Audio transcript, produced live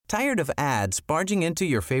Tired of ads barging into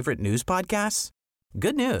your favorite news podcasts?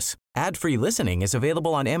 Good news. Ad-free listening is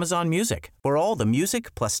available on Amazon Music for all the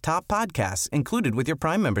music plus top podcasts included with your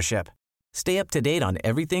Prime membership. Stay up to date on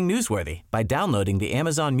everything newsworthy by downloading the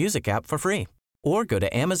Amazon Music app for free or go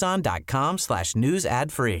to amazon.com/news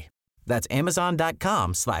ad free. That's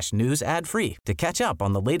amazon.com/news ad free to catch up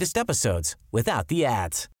on the latest episodes without the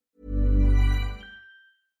ads.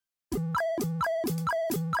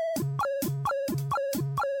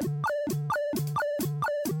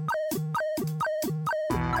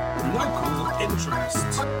 Local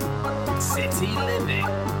interest, city living,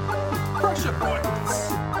 pressure points,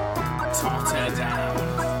 totter down,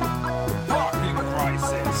 parking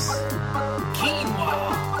crisis,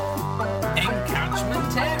 quinoa,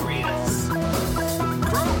 encatchment areas,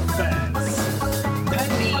 crop fairs,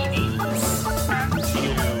 paninis, and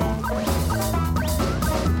you.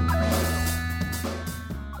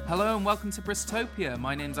 Hello and welcome to Bristopia.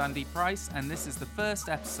 My name's Andy Price and this is the first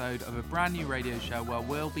episode of a brand new radio show where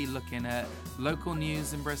we'll be looking at local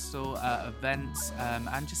news in Bristol, events,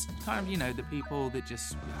 and just kind of, the people that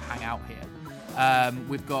just hang out here.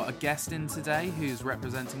 We've got a guest in today who's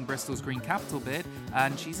representing Bristol's Green Capital bid,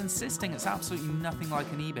 and she's insisting it's absolutely nothing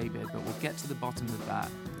like an eBay bid, but we'll get to the bottom of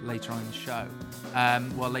that later on in the show.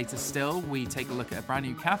 Later still, we take a look at a brand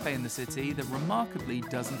new cafe in the city that remarkably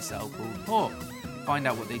doesn't sell pulled pork. Find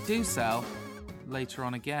out what they do sell later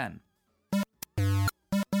on again.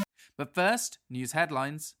 But first, news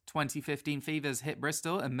headlines. 2015 fevers hit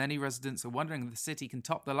Bristol and many residents are wondering if the city can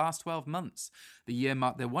top the last 12 months. The year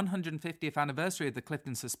marked the 150th anniversary of the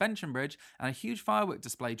Clifton Suspension Bridge and a huge firework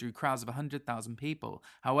display drew crowds of 100,000 people.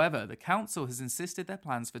 However, the council has insisted their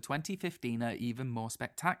plans for 2015 are even more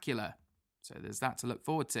spectacular. So there's that to look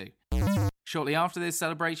forward to. Shortly after these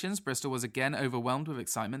celebrations, Bristol was again overwhelmed with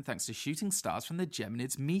excitement thanks to shooting stars from the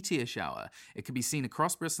Geminids meteor shower. It could be seen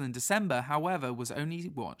across Bristol in December, however, was only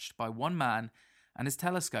watched by one man and his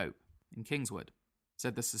telescope in Kingswood.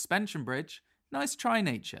 Said the suspension bridge, "Nice try,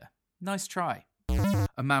 nature. Nice try."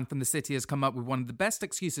 A man from the city has come up with one of the best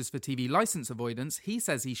excuses for TV licence avoidance. He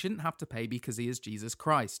says he shouldn't have to pay because he is Jesus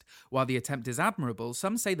Christ. While the attempt is admirable,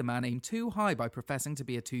 some say the man aimed too high by professing to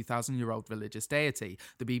be a 2,000-year-old religious deity.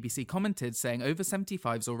 The BBC commented saying over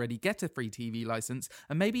 75s already get a free TV licence,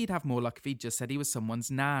 and maybe he'd have more luck if he just said he was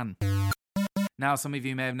someone's nan. Now, some of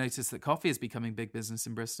you may have noticed that coffee is becoming big business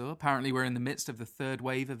in Bristol. Apparently, we're in the midst of the third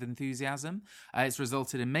wave of enthusiasm. It's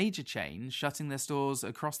resulted in major chains shutting their stores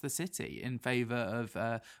across the city in favour of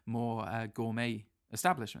more gourmet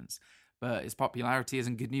establishments. But its popularity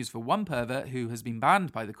isn't good news for one pervert who has been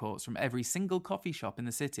banned by the courts from every single coffee shop in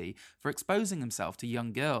the city for exposing himself to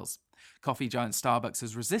young girls. Coffee giant Starbucks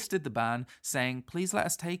has resisted the ban, saying, "Please let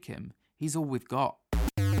us take him. He's all we've got."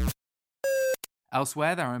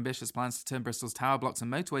 Elsewhere, there are ambitious plans to turn Bristol's tower blocks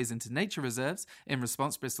and motorways into nature reserves. In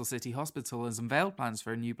response, Bristol City Hospital has unveiled plans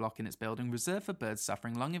for a new block in its building reserved for birds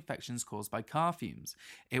suffering lung infections caused by car fumes.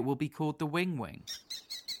 It will be called the Wing Wing,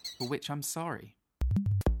 for which I'm sorry.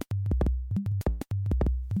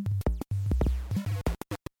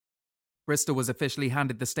 Bristol was officially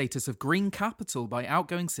handed the status of Green Capital by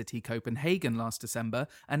outgoing city Copenhagen last December,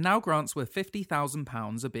 and now grants worth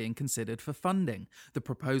 £50,000 are being considered for funding. The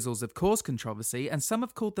proposals have caused controversy, and some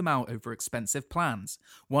have called them out over expensive plans.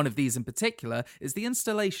 One of these in particular is the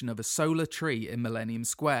installation of a solar tree in Millennium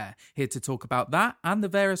Square. Here to talk about that and the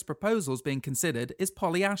various proposals being considered is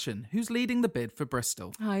Polly Ashen, who's leading the bid for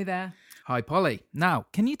Bristol. Hi there. Hi, Polly. Now,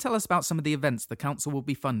 can you tell us about some of the events the council will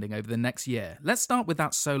be funding over the next year? Let's start with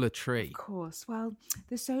that solar tree. Of course. Well,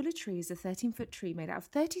 the solar tree is a 13-foot tree made out of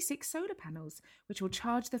 36 solar panels, which will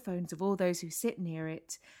charge the phones of all those who sit near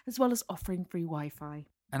it, as well as offering free Wi-Fi.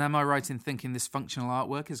 And am I right in thinking this functional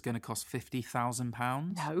artwork is going to cost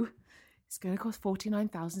 £50,000? No, it's going to cost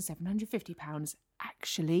 £49,750,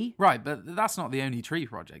 actually. Right, but that's not the only tree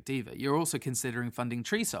project either. You're also considering funding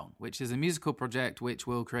Tree Song, which is a musical project which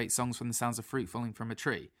will create songs from the sounds of fruit falling from a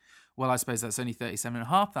tree. Well, I suppose that's only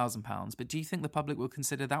 £37,500, but do you think the public will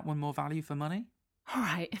consider that one more value for money? All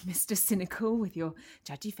right, Mr. Cynical, with your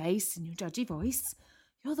judgy face and your judgy voice.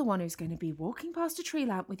 You're the one who's going to be walking past a tree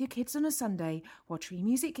lamp with your kids on a Sunday while tree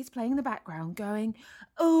music is playing in the background going,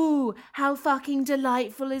 "Oh, how fucking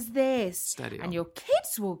delightful is this?" Steady on. And your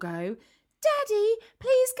kids will go, "Daddy,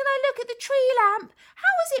 please can I look at the tree lamp?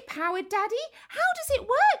 How is it powered, Daddy? How does it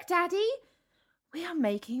work, Daddy?" We are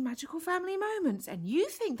making magical family moments, and you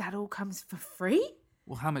think that all comes for free?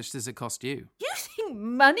 Well, how much does it cost you? You think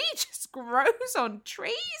money just grows on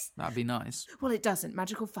trees? That'd be nice. Well, it doesn't.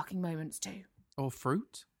 Magical fucking moments do. Or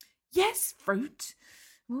fruit? Yes, fruit.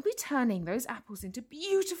 We'll be turning those apples into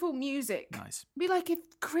beautiful music. Nice. Be like if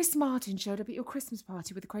Chris Martin showed up at your Christmas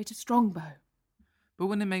party with a crate of Strongbow. But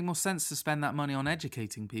wouldn't it make more sense to spend that money on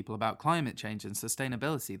educating people about climate change and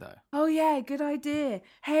sustainability, though? Oh yeah, good idea.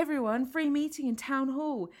 Hey everyone, free meeting in Town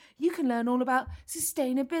Hall. You can learn all about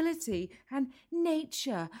sustainability and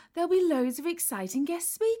nature. There'll be loads of exciting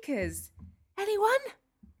guest speakers. Anyone?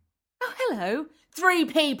 Oh, hello. 3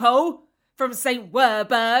 people from St.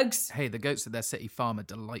 Werburgh's. Hey, the goats at their city farm are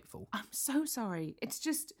delightful. I'm so sorry. It's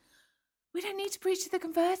just, we don't need to preach to the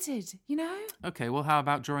converted, you know? Okay, well, how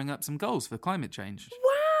about drawing up some goals for climate change?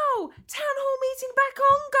 Wow! Town hall meeting back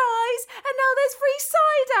on, guys! And now there's free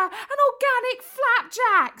cider and organic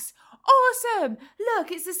flapjacks! Awesome!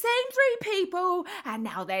 Look, it's the same 3 people, and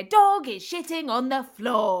now their dog is shitting on the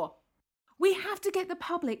floor. We have to get the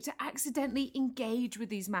public to accidentally engage with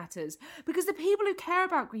these matters because the people who care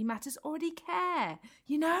about green matters already care,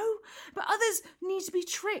 you know? But others need to be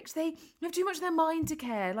tricked. They have too much of their mind to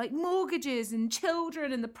care, like mortgages and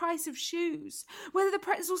children and the price of shoes. Whether the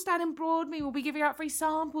pretzel stand in Broadmead will be giving out free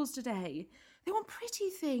samples today. They want pretty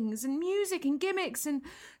things and music and gimmicks and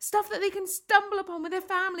stuff that they can stumble upon with their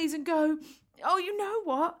families and go, oh, you know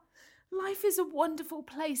what? Life is a wonderful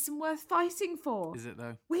place and worth fighting for. Is it,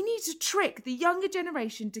 though? We need to trick the younger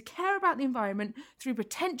generation to care about the environment through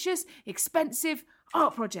pretentious, expensive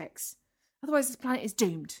art projects. Otherwise, this planet is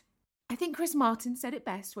doomed. I think Chris Martin said it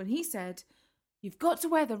best when he said, you've got to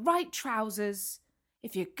wear the right trousers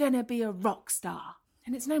if you're gonna be a rock star.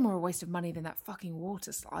 And it's no more a waste of money than that fucking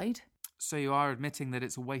water slide. So you are admitting that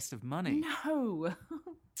it's a waste of money? No.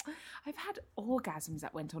 I've had orgasms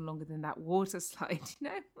that went on longer than that water slide, you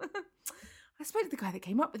know? I spoke to the guy that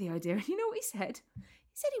came up with the idea, and you know what he said?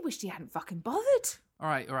 He said he wished he hadn't fucking bothered. All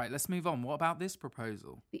right, let's move on. What about this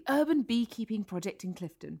proposal? The urban beekeeping project in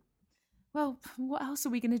Clifton. Well, what else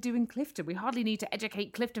are we going to do in Clifton? We hardly need to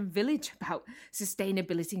educate Clifton Village about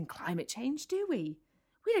sustainability and climate change, do we?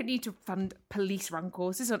 We don't need to fund police-run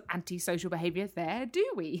courses on antisocial behaviour there, do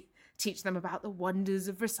we? Teach them about the wonders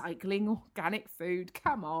of recycling organic food.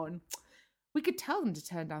 Come on. We could tell them to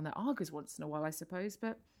turn down their Argos once in a while, I suppose,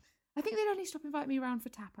 but I think they'd only stop inviting me around for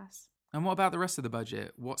tapas. And what about the rest of the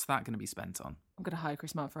budget? What's that going to be spent on? I'm going to hire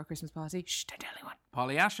Chris Martin for our Christmas party. Shh, don't tell anyone.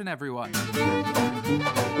 Polly Ashton, everyone.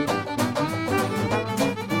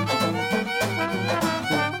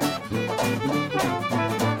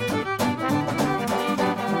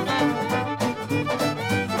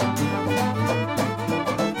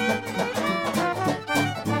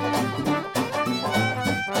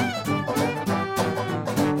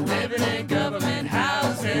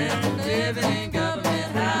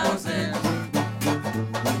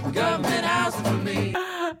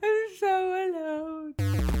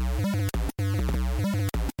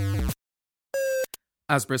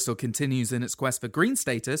 As Bristol continues in its quest for green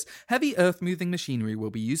status, heavy earth-moving machinery will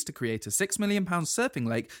be used to create a £6 million surfing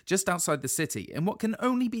lake just outside the city in what can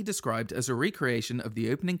only be described as a recreation of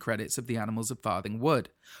the opening credits of The Animals of Farthing Wood.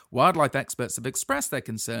 Wildlife experts have expressed their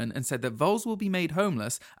concern and said that voles will be made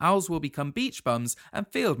homeless, owls will become beach bums, and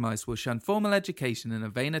field mice will shun formal education in a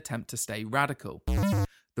vain attempt to stay radical.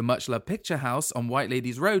 The much-loved Picture House on White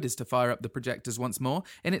Ladies Road is to fire up the projectors once more.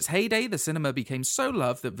 In its heyday, the cinema became so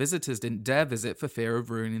loved that visitors didn't dare visit for fear of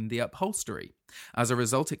ruining the upholstery. As a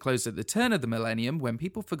result, it closed at the turn of the millennium when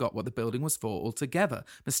people forgot what the building was for altogether,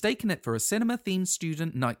 mistaking it for a cinema-themed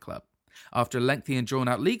student nightclub. After a lengthy and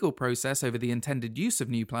drawn-out legal process over the intended use of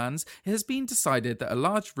new plans, it has been decided that a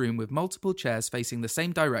large room with multiple chairs facing the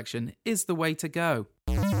same direction is the way to go.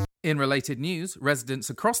 In related news,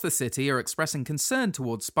 residents across the city are expressing concern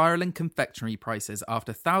towards spiralling confectionery prices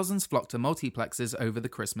after thousands flocked to multiplexes over the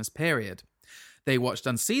Christmas period. They watched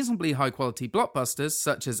unseasonably high-quality blockbusters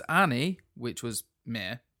such as Annie, which was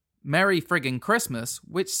meh, Merry Friggin' Christmas,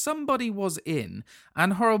 which somebody was in,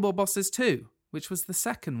 and Horrible Bosses 2, which was the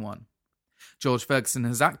second one. George Ferguson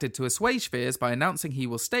has acted to assuage fears by announcing he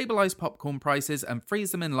will stabilise popcorn prices and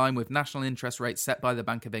freeze them in line with national interest rates set by the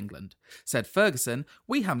Bank of England. Said Ferguson,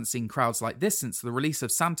 "We haven't seen crowds like this since the release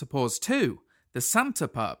of Santa Paws 2, the Santa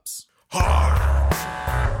Pups."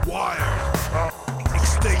 Hard, wired,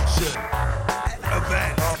 extinction,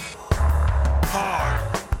 event. Hard,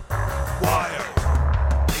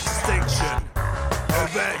 wired, extinction,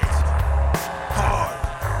 event.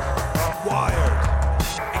 Hard, wired,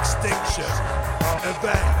 extinction,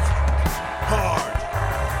 event. Hard,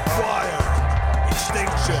 wired,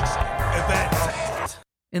 extinction, event.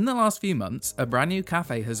 In the last few months, a brand new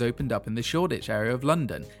cafe has opened up in the Shoreditch area of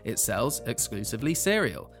London. It sells exclusively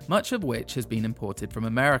cereal, much of which has been imported from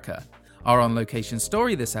America. Our on-location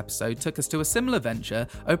story this episode took us to a similar venture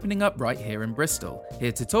opening up right here in Bristol.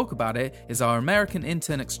 Here to talk about it is our American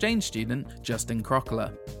intern exchange student, Justin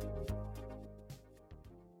Crockler.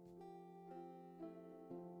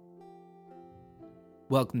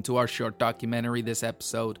 Welcome to our short documentary this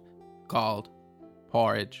episode, called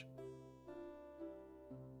Porridge.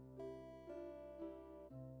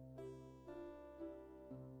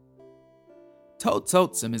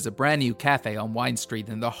 Oatsome is a brand new cafe on Wine Street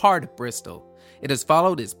in the heart of Bristol. It has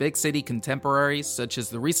followed its big city contemporaries such as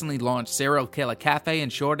the recently launched Serial Killer Cafe in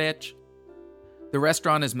Shoreditch. The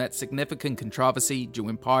restaurant has met significant controversy due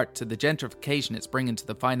in part to the gentrification it's bringing to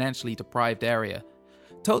the financially deprived area.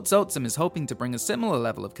 Oatsome is hoping to bring a similar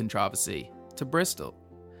level of controversy to Bristol.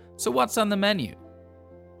 So what's on the menu?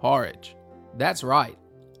 Porridge. That's right,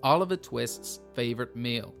 Oliver Twist's favorite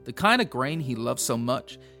meal. The kind of grain he loves so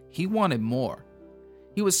much, he wanted more.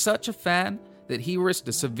 He was such a fan that he risked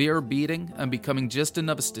a severe beating and becoming just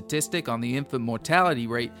another statistic on the infant mortality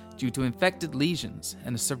rate due to infected lesions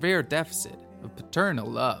and a severe deficit of paternal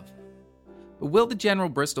love. But will the general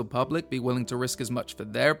Bristol public be willing to risk as much for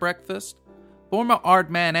their breakfast? Former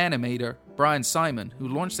Aardman animator Brian Simon, who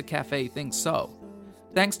launched the cafe, thinks so,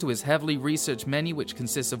 thanks to his heavily researched menu which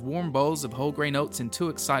consists of warm bowls of whole grain oats in two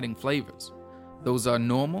exciting flavors. Those are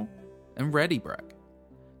normal and ready bread.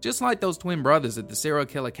 Just like those twin brothers at the Serial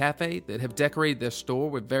Killer Cafe that have decorated their store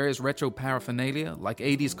with various retro paraphernalia like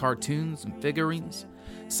 80s cartoons and figurines,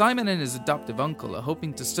 Simon and his adoptive uncle are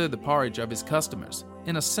hoping to stir the porridge of his customers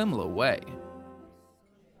in a similar way.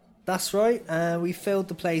 That's right, we filled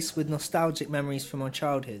the place with nostalgic memories from our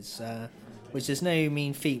childhoods, which is no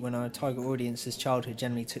mean feat when our target audience's childhood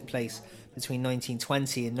generally took place between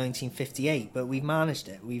 1920 and 1958, but we've managed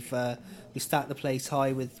it. We stacked the place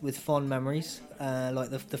high with fond memories, like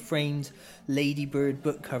the framed ladybird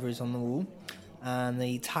book covers on the wall, and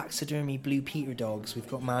the taxidermy Blue Peter dogs we've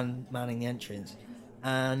got manning the entrance.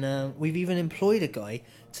 And we've even employed a guy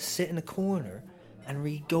to sit in a corner and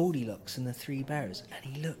read Goldilocks and the Three Bears, and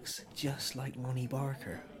he looks just like Ronnie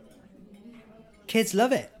Barker. Kids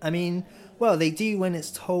love it. I mean, well, they do when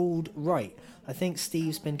it's told right. I think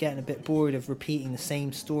Steve's been getting a bit bored of repeating the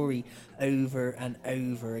same story over and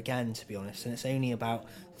over again, to be honest, and it's only about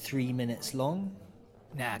 3 minutes long.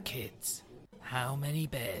 Now, kids, how many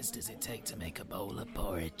bears does it take to make a bowl of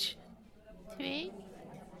porridge? 3.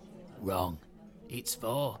 Wrong. It's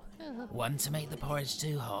 4. 1 to make the porridge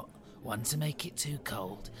too hot, 1 to make it too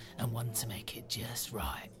cold, and 1 to make it just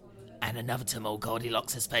right. And another to mold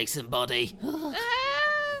Goldilocks' face and body.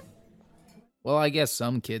 Well, I guess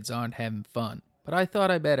some kids aren't having fun, but I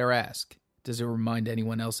thought I'd better ask. Does it remind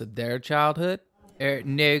anyone else of their childhood?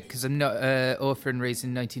 No, because I'm not orphan raised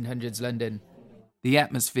in 1900s London. The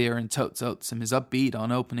atmosphere in Oatsome is upbeat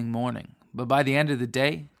on opening morning, but by the end of the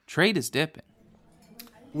day, trade is dipping.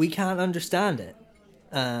 We can't understand it.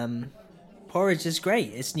 Porridge is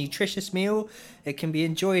great. It's a nutritious meal. It can be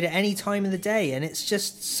enjoyed at any time of the day, and it's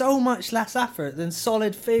just so much less effort than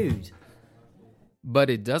solid food.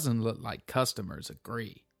 But it doesn't look like customers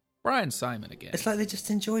agree. Brian Simon again. It's like they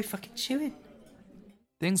just enjoy fucking chewing.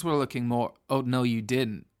 Things were looking more, oh no you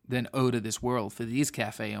didn't, than oh to this world for these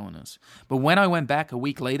cafe owners. But when I went back a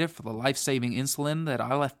week later for the life-saving insulin that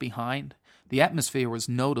I left behind, the atmosphere was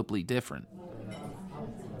notably different.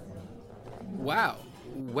 Wow,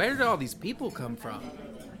 where did all these people come from?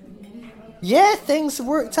 Yeah, things have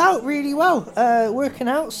worked out really well. Working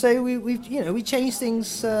out, so we changed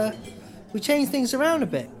things. We changed things around a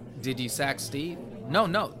bit. Did you sack Steve? No,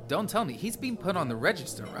 don't tell me. He's been put on the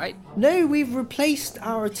register, right? No, we've replaced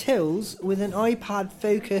our tills with an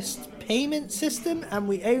iPad-focused payment system, and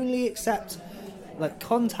we only accept,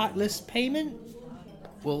 contactless payment.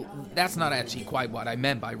 Well, that's not actually quite what I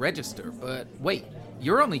meant by register, but wait,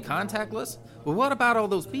 you're only contactless? Well, what about all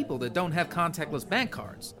those people that don't have contactless bank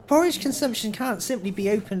cards? Porridge consumption can't simply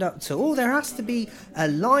be opened up to all. There has to be a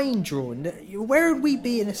line drawn. Where would we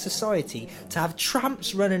be in a society to have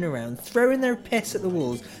tramps running around, throwing their piss at the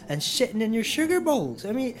walls and shitting in your sugar bowls?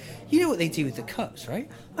 I mean, you know what they do with the cups, right?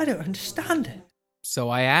 I don't understand it. So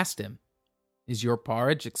I asked him, is your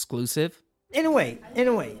porridge exclusive? In a way,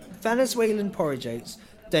 Venezuelan porridge oats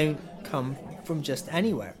don't come from just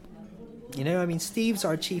anywhere. Steve's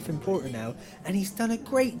our chief importer now, and he's done a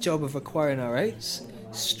great job of acquiring our oats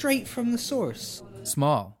straight from the source.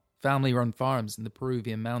 Small, family-run farms in the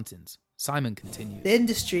Peruvian mountains. Simon continued. The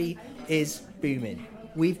industry is booming.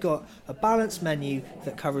 We've got a balanced menu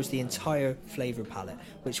that covers the entire flavour palette,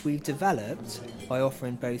 which we've developed by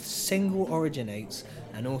offering both single origin oats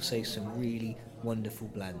and also some really wonderful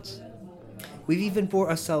blends. We've even bought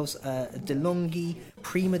ourselves a DeLonghi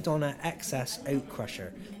Prima Donna XS oat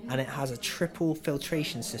crusher, and it has a triple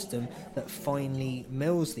filtration system that finely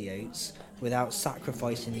mills the oats without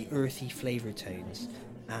sacrificing the earthy flavour tones.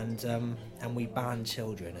 And we ban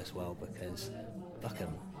children as well because fuck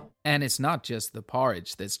 'em. And it's not just the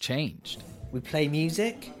porridge that's changed. We play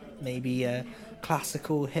music, maybe a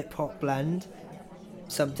classical hip-hop blend,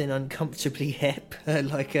 something uncomfortably hip,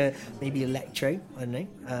 like maybe electro, I don't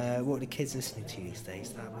know. What are the kids listening to these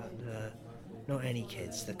days? Not any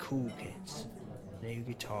kids, the cool kids. No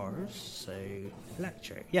guitars, so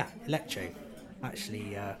electro. Yeah, electro.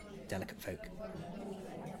 Actually, delicate folk.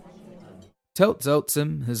 Totes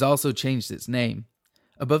Oatsome has also changed its name.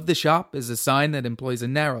 Above the shop is a sign that employs a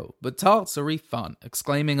narrow but tall serif font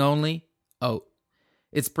exclaiming only, Oat.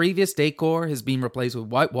 Its previous decor has been replaced with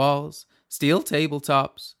white walls, steel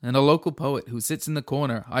tabletops, and a local poet who sits in the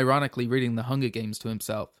corner, ironically reading the Hunger Games to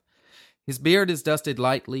himself. His beard is dusted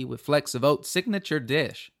lightly with flecks of Oat's signature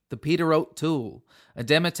dish, the Peter Oat Tool, a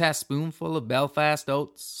demitasse spoonful of Belfast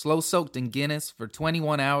oats, slow-soaked in Guinness for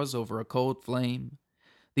 21 hours over a cold flame.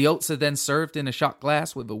 The oats are then served in a shot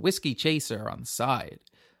glass with a whiskey chaser on the side.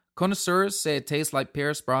 Connoisseurs say it tastes like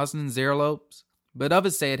Pierce Brosnan's earlobes, but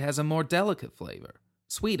others say it has a more delicate flavor,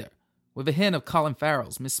 sweeter, with a hint of Colin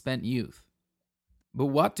Farrell's misspent youth. But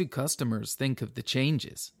what do customers think of the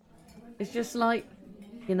changes? It's just like,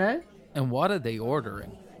 you know. And what are they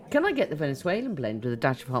ordering? Can I get the Venezuelan blend with a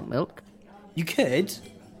dash of hot milk? You could,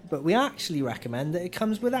 but we actually recommend that it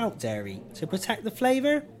comes without dairy to protect the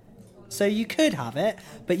flavour. So you could have it,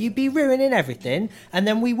 but you'd be ruining everything, and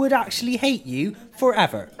then we would actually hate you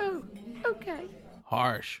forever. Oh, okay.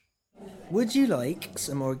 Harsh. Would you like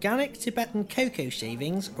some organic Tibetan cocoa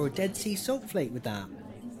shavings or Dead Sea salt flake with that?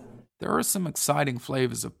 There are some exciting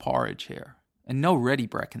flavors of porridge here, and no ready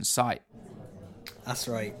break in sight. That's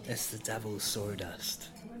right, it's the devil's sawdust.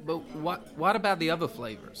 But what about the other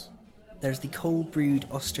flavors? There's the cold brewed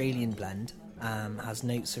Australian blend, has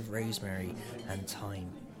notes of rosemary and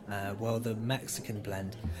thyme. While the Mexican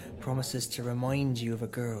blend promises to remind you of a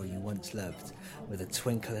girl you once loved, with a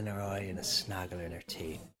twinkle in her eye and a snaggle in her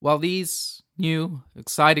teeth. While these new,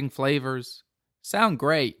 exciting flavors sound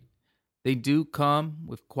great, they do come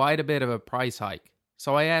with quite a bit of a price hike.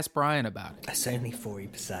 So I asked Brian about it. It's only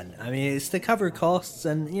 40%. I mean, it's to cover costs,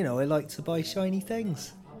 and, you know, I like to buy shiny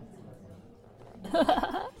things.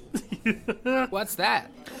 What's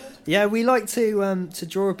that? Yeah, we like to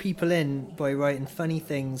draw people in by writing funny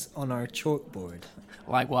things on our chalkboard.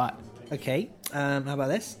 Like what? Okay, how about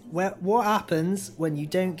this? Well, what happens when you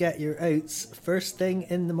don't get your oats first thing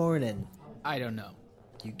in the morning? I don't know.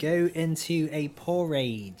 You go into a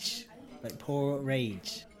porrage. Like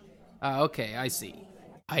porrage. Okay, I see.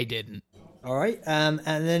 I didn't. Alright, and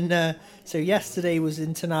then, so yesterday was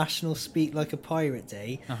International Speak Like a Pirate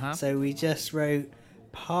Day, so we just wrote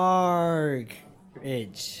Parg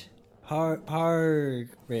Ridge. Parg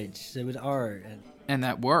Ridge, so with R. And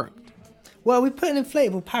that worked. Well, we put an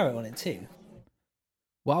inflatable parrot on it too.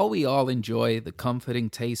 While we all enjoy the comforting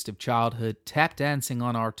taste of childhood tap dancing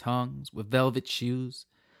on our tongues with velvet shoes,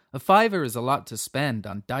 a $5 is a lot to spend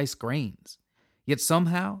on diced grains. Yet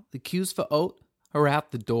somehow, the cues for oat are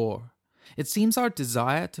out the door. It seems our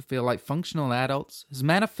desire to feel like functional adults has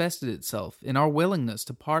manifested itself in our willingness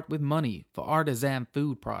to part with money for artisan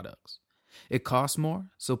food products. It costs more,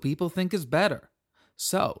 so people think it's better.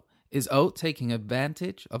 So, is oat taking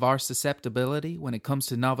advantage of our susceptibility when it comes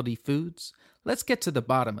to novelty foods? Let's get to the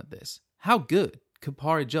bottom of this. How good could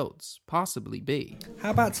porridge oats possibly be?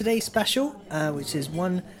 How about today's special, which is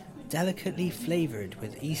one delicately flavoured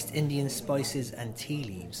with East Indian spices and tea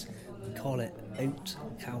leaves. We call it Oat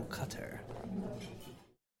Calcutta.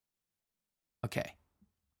 Okay,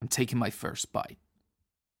 I'm taking my first bite.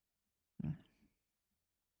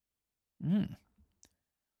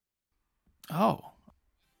 Oh.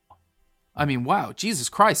 I mean, wow, Jesus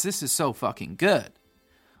Christ, this is so fucking good.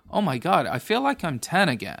 Oh my God, I feel like I'm 10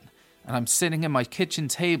 again, and I'm sitting at my kitchen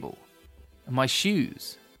table, and my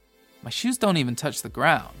shoes don't even touch the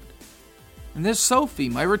ground. And there's Sophie,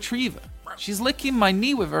 my retriever. She's licking my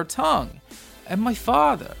knee with her tongue. And my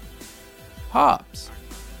father, Pops,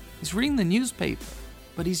 he's reading the newspaper,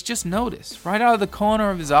 but he's just noticed, right out of the corner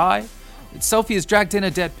of his eye, that Sophie has dragged in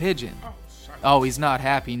a dead pigeon. Oh, he's not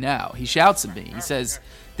happy now. He shouts at me. He says,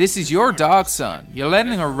 "This is your dog, son. You're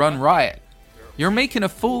letting her run riot. You're making a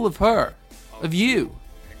fool of her, of you,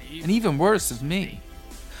 and even worse, of me."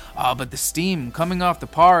 Oh, but the steam coming off the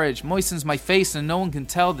porridge moistens my face and no one can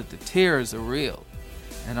tell that the tears are real.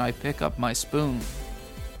 And I pick up my spoon,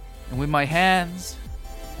 and with my hands,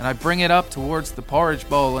 and I bring it up towards the porridge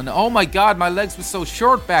bowl, and oh my god, my legs were so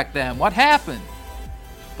short back then. What happened?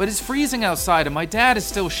 But it's freezing outside, and my dad is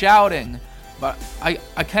still shouting, but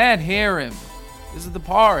I can't hear him. This is the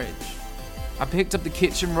porridge. I picked up the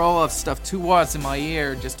kitchen roll. I've stuffed 2 watts in my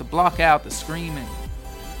ear just to block out the screaming.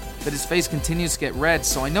 But his face continues to get red,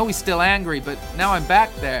 so I know he's still angry, but now I'm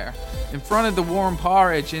back there, in front of the warm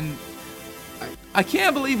porridge, and I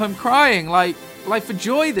can't believe I'm crying, like for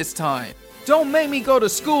joy this time. Don't make me go to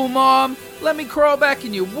school, Mom. Let me crawl back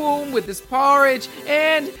in your womb with this porridge,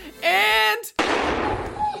 and...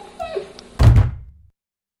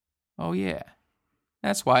 Oh yeah,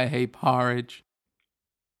 that's why I hate porridge.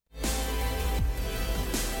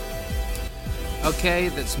 Okay,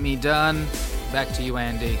 that's me done. Back to you,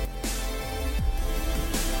 Andy.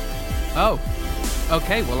 Oh,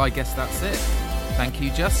 okay, well I guess that's it. Thank you,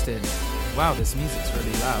 Justin. Wow, this music's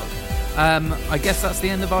really loud. I guess that's the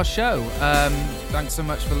end of our show. Thanks so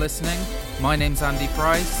much for listening. My name's Andy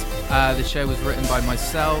Price. The show was written by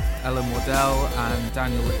myself, Ellen Wardell, and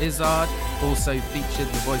Daniel Izzard. Also featured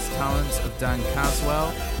the voice talents of Dan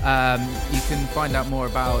Caswell. You can find out more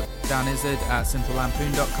about Dan Izzard at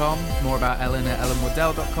simplelampoon.com, more about Ellen at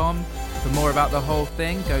ellenwardell.com. For more about the whole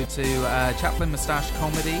thing, go to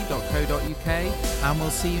chaplinmoustachecomedy.co.uk, and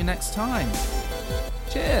we'll see you next time.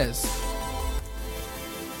 Cheers!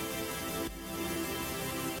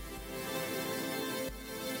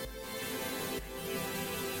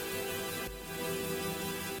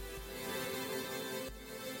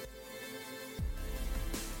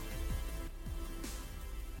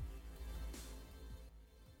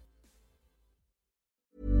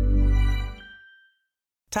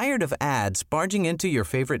 Tired of ads barging into your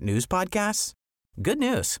favorite news podcasts? Good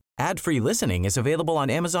news. Ad-free listening is available on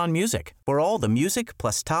Amazon Music for all the music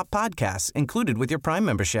plus top podcasts included with your Prime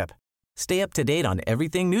membership. Stay up to date on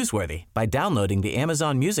everything newsworthy by downloading the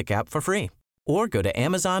Amazon Music app for free or go to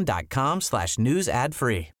amazon.com/news ad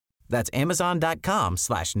free. That's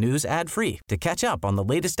amazon.com/news ad free to catch up on the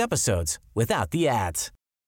latest episodes without the ads.